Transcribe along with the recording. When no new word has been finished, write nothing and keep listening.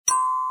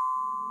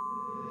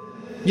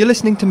You're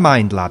listening to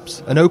Mind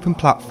Labs, an open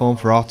platform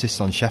for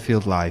artists on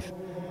Sheffield Live.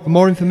 For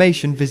more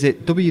information,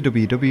 visit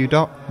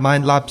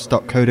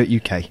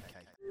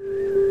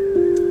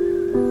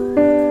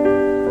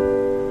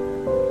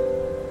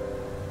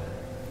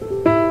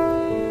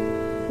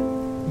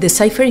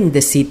Deciphering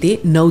the City,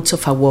 Notes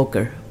of a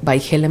Walker by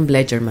Helen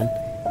Blegerman.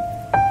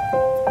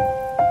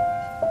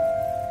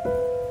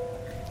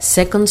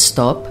 Second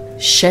stop,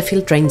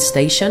 Sheffield train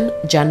station,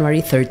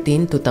 January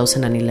 13,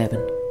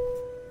 2011.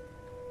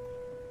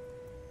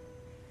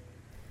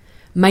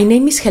 My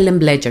name is Helen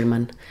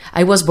Blegerman.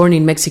 I was born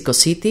in Mexico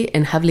City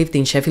and have lived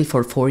in Sheffield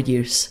for 4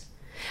 years.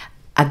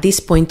 At this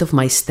point of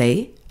my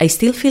stay, I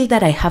still feel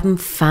that I haven't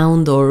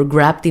found or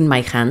grabbed in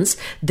my hands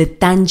the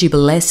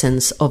tangible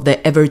essence of the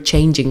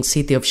ever-changing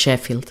city of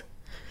Sheffield.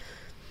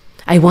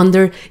 I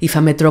wonder if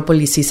a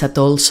metropolis is at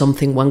all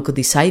something one could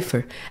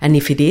decipher, and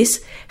if it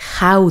is,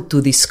 how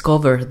to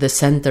discover the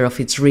center of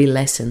its real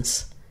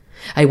essence.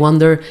 I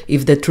wonder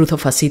if the truth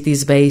of a city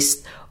is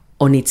based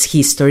on its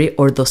history,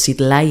 or does it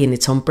lie in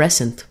its own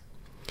present?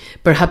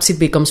 Perhaps it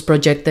becomes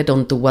projected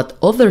onto what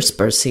others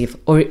perceive,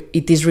 or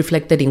it is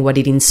reflected in what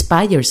it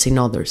inspires in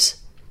others.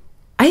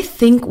 I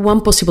think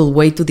one possible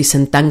way to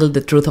disentangle the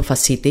truth of a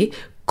city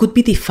could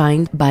be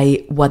defined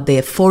by what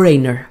the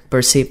foreigner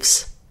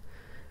perceives.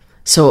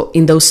 So,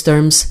 in those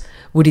terms,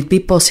 would it be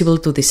possible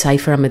to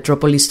decipher a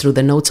metropolis through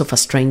the notes of a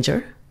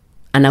stranger,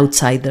 an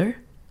outsider,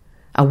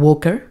 a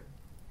walker?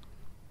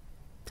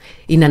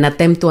 In an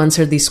attempt to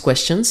answer these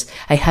questions,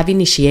 I have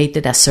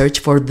initiated a search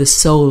for the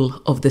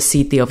soul of the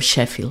city of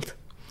Sheffield.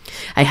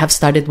 I have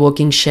started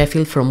walking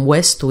Sheffield from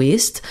west to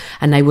east,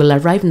 and I will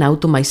arrive now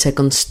to my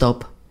second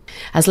stop.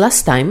 As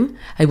last time,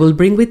 I will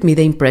bring with me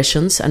the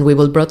impressions and we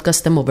will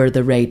broadcast them over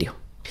the radio.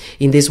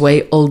 In this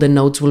way, all the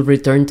notes will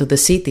return to the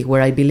city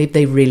where I believe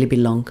they really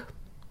belong.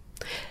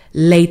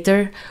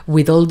 Later,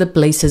 with all the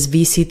places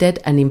visited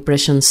and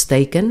impressions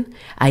taken,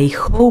 I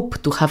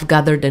hope to have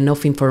gathered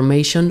enough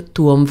information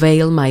to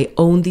unveil my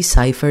own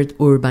deciphered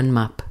urban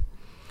map.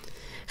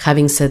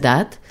 Having said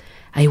that,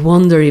 I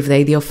wonder if the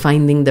idea of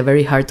finding the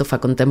very heart of a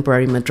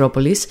contemporary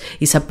metropolis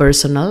is a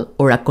personal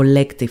or a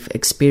collective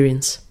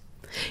experience.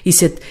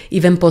 Is it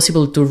even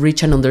possible to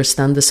reach and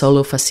understand the soul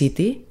of a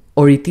city,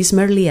 or it is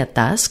merely a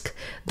task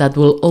that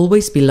will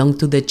always belong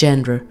to the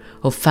genre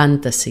of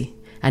fantasy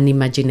and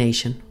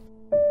imagination?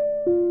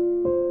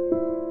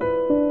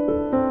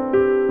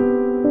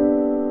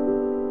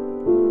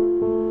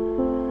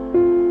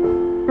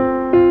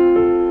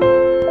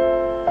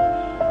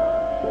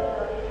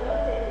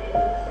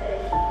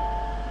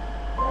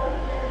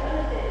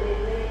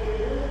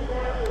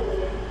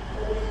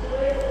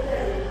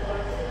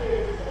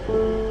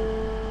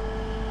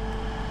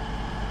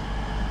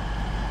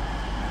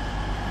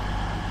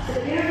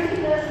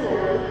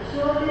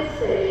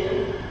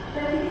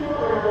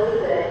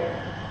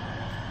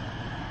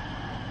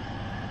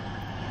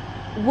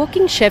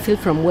 Walking Sheffield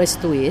from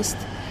west to east,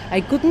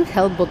 I couldn't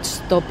help but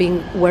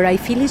stopping where I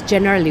feel is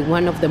generally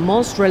one of the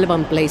most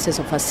relevant places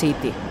of a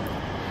city.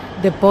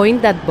 The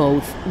point that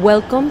both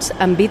welcomes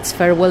and bids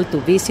farewell to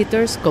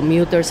visitors,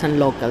 commuters, and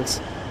locals.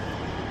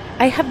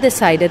 I have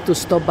decided to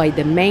stop by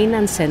the main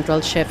and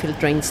central Sheffield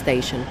train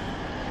station.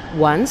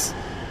 Once,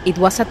 it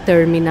was a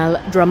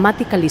terminal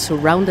dramatically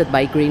surrounded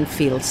by green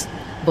fields,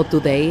 but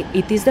today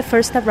it is the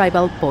first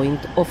arrival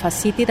point of a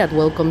city that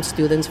welcomes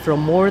students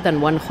from more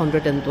than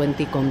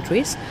 120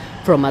 countries,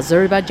 from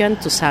Azerbaijan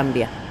to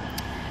Zambia,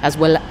 as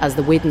well as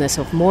the witness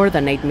of more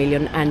than 8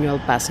 million annual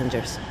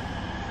passengers.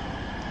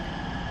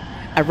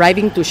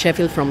 Arriving to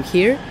Sheffield from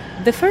here,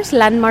 the first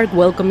landmark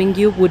welcoming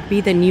you would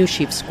be the New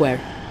Sheep Square,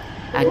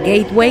 a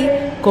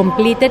gateway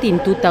completed in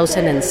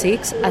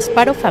 2006 as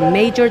part of a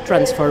major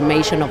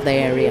transformation of the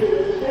area.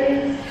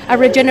 A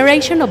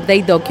regeneration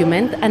update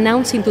document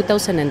announced in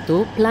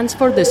 2002 plans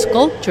for the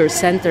sculpture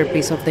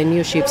centerpiece of the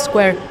New Sheep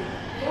Square,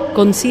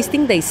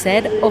 consisting, they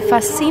said, of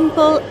a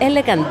simple,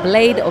 elegant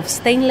blade of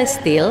stainless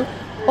steel,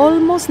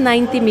 almost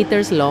 90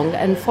 meters long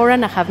and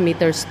 4.5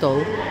 meters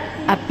tall,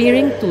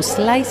 appearing to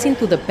slice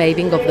into the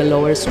paving of the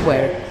lower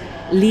square,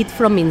 lit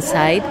from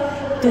inside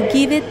to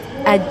give it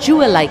a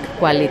jewel-like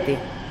quality.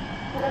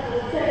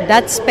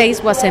 That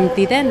space was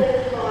empty then,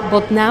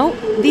 but now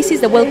this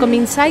is the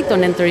welcoming sight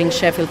on entering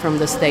Sheffield from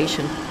the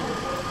station.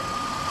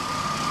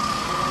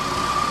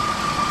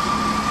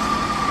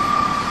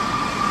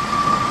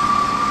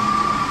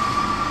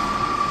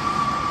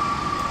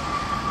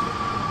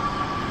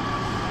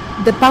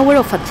 The power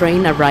of a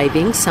train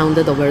arriving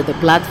sounded over the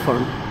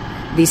platform.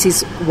 This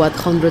is what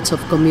hundreds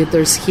of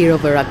commuters hear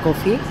over a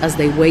coffee as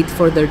they wait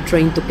for their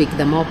train to pick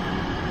them up.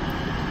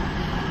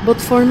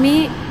 But for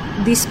me,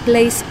 this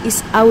place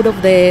is out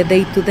of the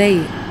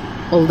day-to-day,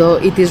 although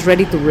it is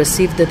ready to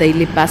receive the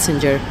daily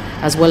passenger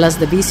as well as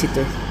the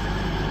visitor.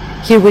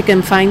 Here we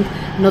can find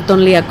not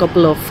only a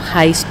couple of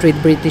high street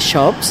British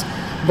shops,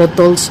 but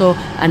also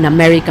an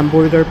American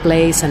burger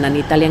place and an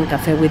Italian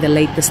cafe with the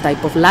latest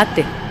type of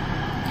latte.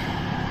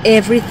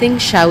 Everything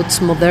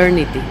shouts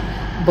modernity,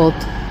 but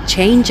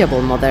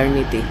changeable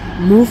modernity,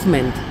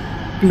 movement,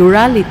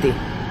 plurality.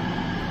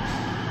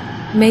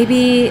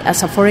 Maybe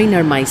as a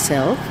foreigner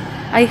myself,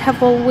 I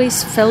have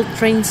always felt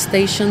train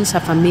stations a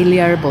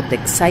familiar but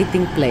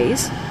exciting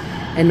place,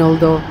 and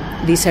although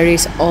this area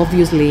is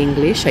obviously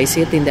English, I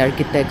see it in the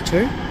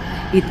architecture,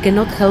 it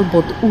cannot help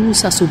but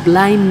ooze a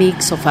sublime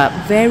mix of a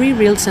very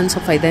real sense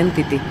of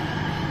identity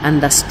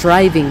and a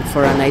striving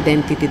for an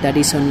identity that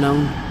is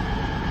unknown.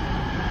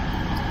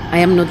 I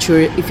am not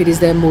sure if it is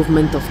the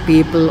movement of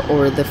people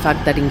or the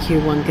fact that in here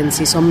one can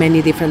see so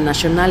many different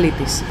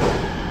nationalities.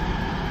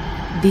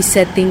 This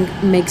setting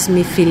makes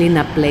me feel in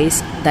a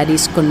place that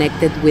is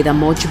connected with a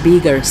much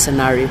bigger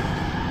scenario.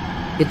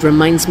 It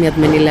reminds me at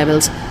many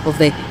levels of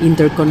the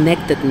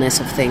interconnectedness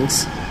of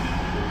things,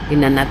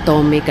 in an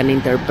atomic and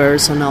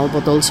interpersonal,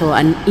 but also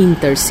an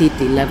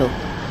intercity level.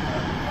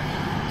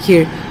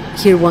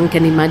 Here one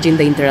can imagine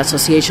the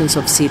interassociations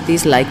of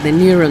cities like the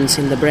neurons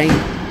in the brain,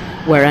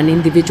 where an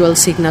individual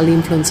signal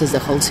influences the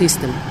whole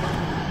system.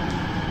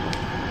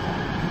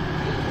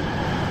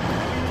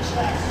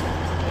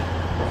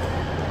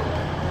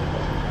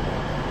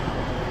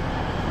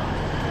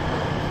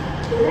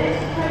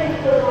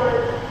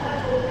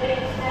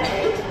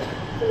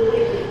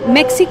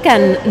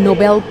 Mexican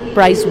Nobel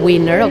Prize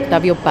winner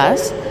Octavio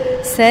Paz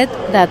said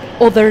that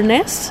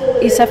otherness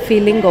is a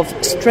feeling of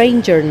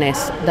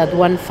strangerness that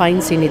one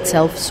finds in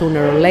itself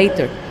sooner or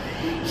later.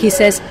 He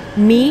says,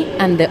 me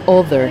and the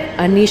other,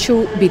 an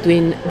issue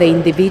between the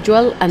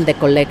individual and the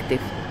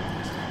collective,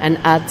 and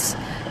adds,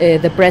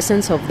 the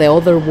presence of the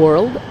other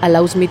world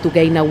allows me to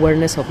gain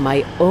awareness of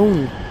my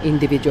own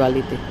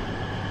individuality.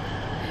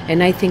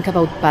 And I think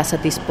about Paz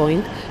at this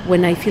point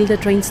when I feel the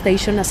train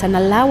station as an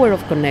allower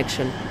of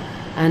connection,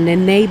 an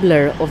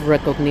enabler of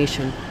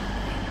recognition.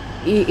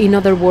 In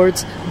other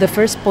words, the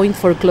first point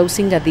for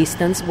closing a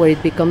distance where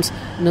it becomes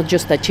not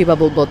just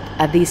achievable, but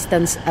a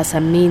distance as a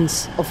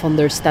means of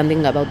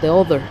understanding about the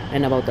other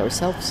and about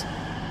ourselves.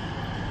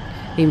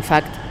 In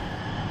fact,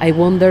 I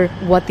wonder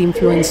what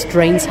influence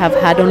trains have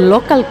had on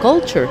local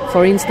culture,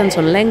 for instance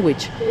on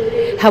language.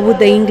 How would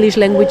the English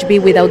language be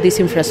without this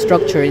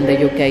infrastructure in the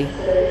UK?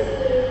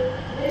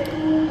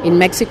 In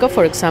Mexico,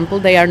 for example,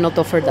 they are not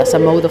offered as a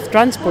mode of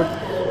transport.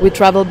 We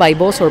travel by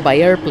bus or by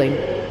airplane.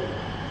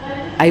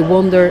 I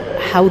wonder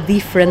how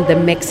different the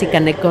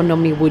Mexican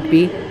economy would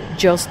be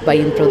just by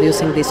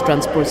introducing this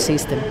transport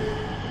system.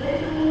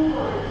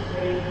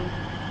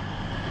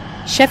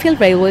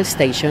 Sheffield Railway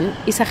Station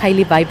is a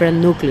highly vibrant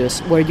nucleus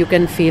where you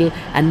can feel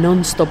a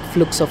non-stop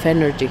flux of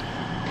energy.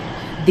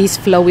 This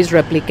flow is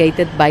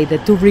replicated by the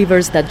two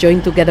rivers that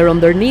join together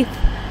underneath,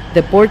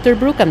 the Porter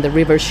Brook and the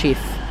River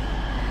Sheaf.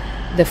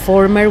 The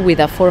former, with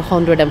a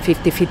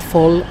 450-foot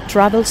fall,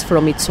 travels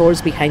from its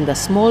source behind a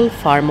small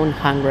farm on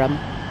Hangram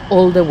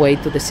all the way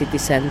to the city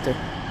centre.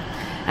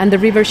 And the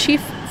River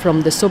Sheaf,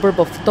 from the suburb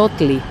of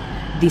Totley,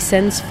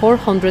 descends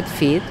 400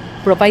 feet,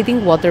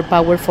 providing water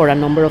power for a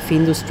number of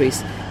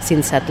industries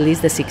since at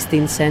least the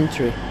 16th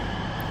century.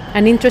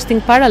 An interesting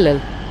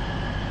parallel: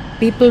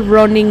 people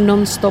running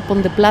non-stop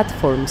on the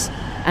platforms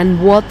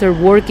and water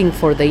working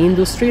for the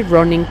industry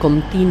running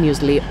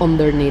continuously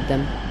underneath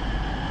them.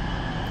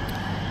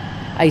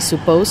 I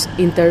suppose,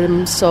 in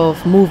terms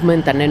of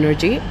movement and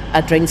energy,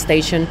 a train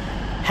station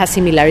has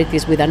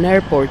similarities with an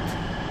airport,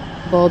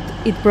 but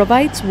it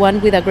provides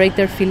one with a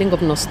greater feeling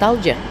of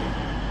nostalgia.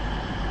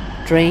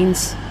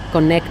 Trains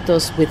connect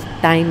us with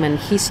time and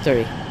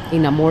history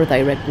in a more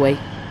direct way.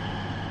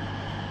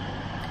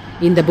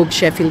 In the book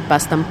Sheffield,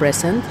 Past and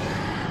Present,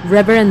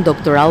 Reverend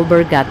Dr.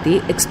 Albert Gatti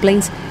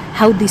explains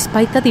how,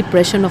 despite the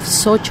depression of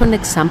such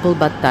unexampled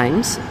bad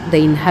times, the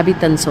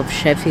inhabitants of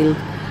Sheffield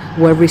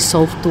were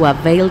resolved to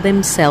avail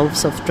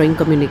themselves of train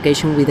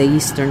communication with the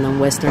eastern and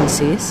western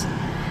seas,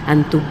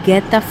 and to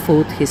get a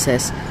foot, he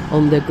says,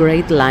 on the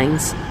great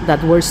lines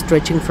that were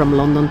stretching from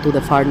London to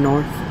the far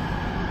north.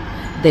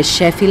 The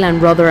Sheffield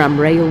and Rotherham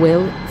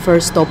Railway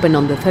first opened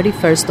on the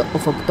 31st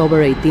of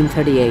October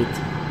 1838.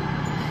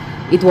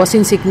 It was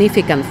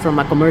insignificant from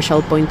a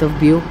commercial point of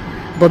view,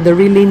 but the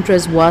real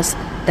interest was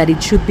that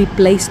it should be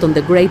placed on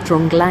the Great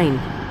Trunk Line.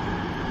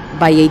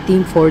 By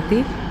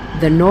 1840,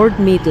 the North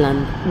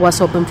Midland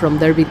was opened from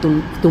Derby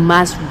to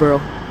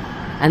Masborough,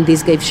 and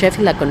this gave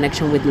Sheffield a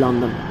connection with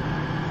London.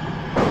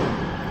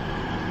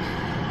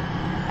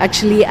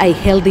 Actually, I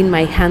held in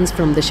my hands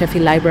from the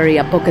Sheffield Library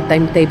a pocket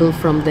timetable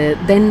from the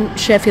then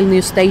Sheffield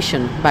New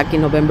Station back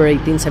in November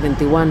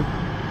 1871,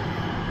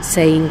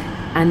 saying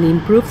an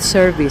improved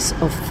service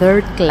of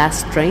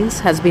third-class trains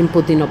has been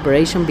put in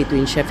operation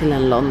between Sheffield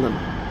and London.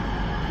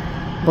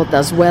 But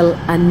as well,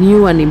 a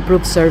new and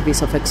improved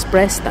service of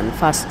express and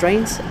fast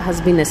trains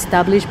has been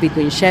established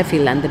between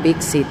Sheffield and the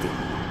big city.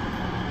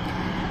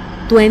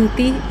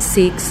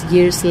 26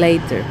 years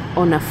later,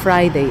 on a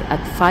Friday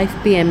at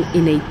 5 p.m.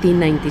 in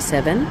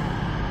 1897,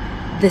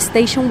 the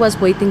station was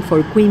waiting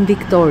for Queen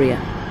Victoria.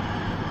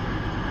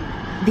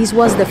 This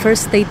was the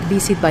first state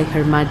visit by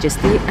Her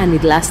Majesty, and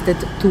it lasted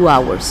 2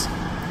 hours.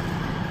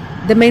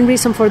 The main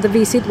reason for the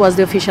visit was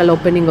the official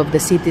opening of the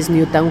city's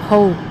new town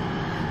hall,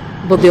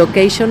 but the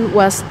occasion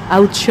was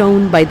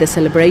outshone by the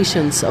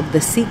celebrations of the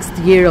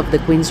 6th year of the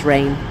Queen's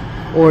reign,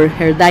 or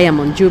her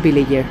Diamond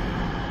Jubilee year.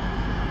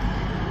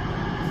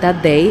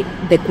 That day,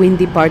 the Queen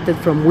departed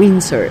from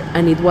Windsor,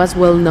 and it was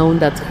well known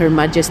that Her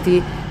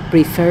Majesty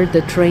preferred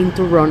the train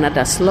to run at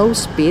a slow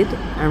speed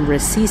and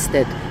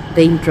resisted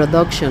the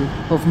introduction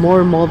of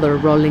more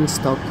modern rolling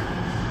stock.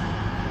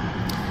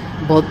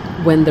 But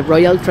when the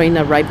royal train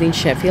arrived in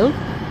Sheffield,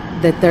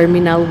 the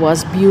terminal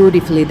was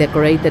beautifully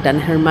decorated,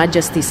 and Her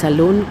Majesty's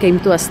saloon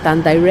came to a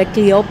stand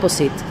directly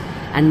opposite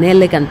an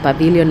elegant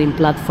pavilion in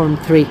Platform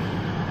 3.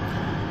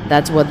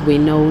 That's what we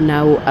know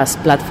now as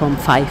Platform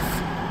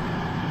 5.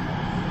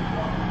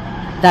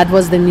 That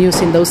was the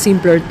news in those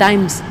simpler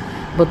times,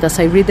 but as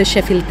I read the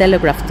Sheffield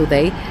Telegraph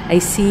today, I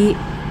see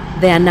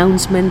the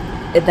announcement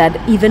that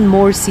even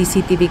more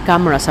CCTV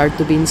cameras are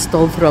to be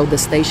installed throughout the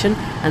station,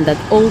 and that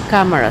all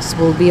cameras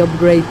will be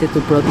upgraded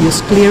to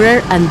produce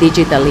clearer and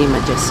digital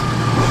images.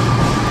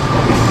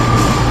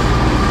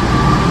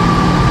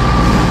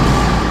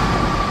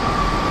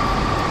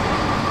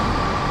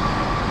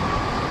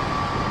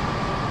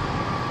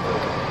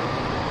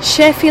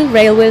 Sheffield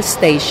Railway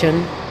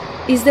Station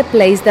is the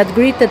place that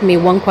greeted me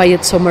one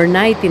quiet summer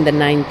night in the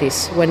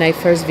 90s when I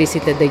first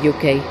visited the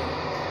UK.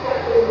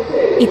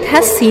 It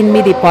has seen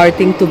me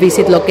departing to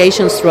visit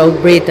locations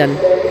throughout Britain,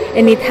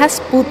 and it has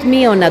put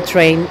me on a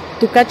train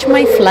to catch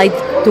my flight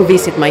to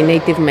visit my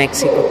native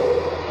Mexico.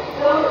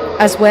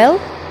 As well,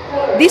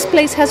 this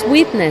place has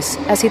witnessed,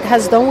 as it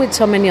has done with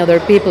so many other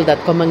people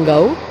that come and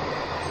go,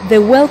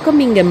 the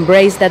welcoming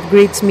embrace that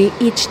greets me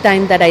each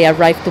time that I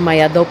arrive to my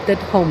adopted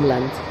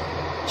homeland,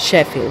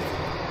 Sheffield.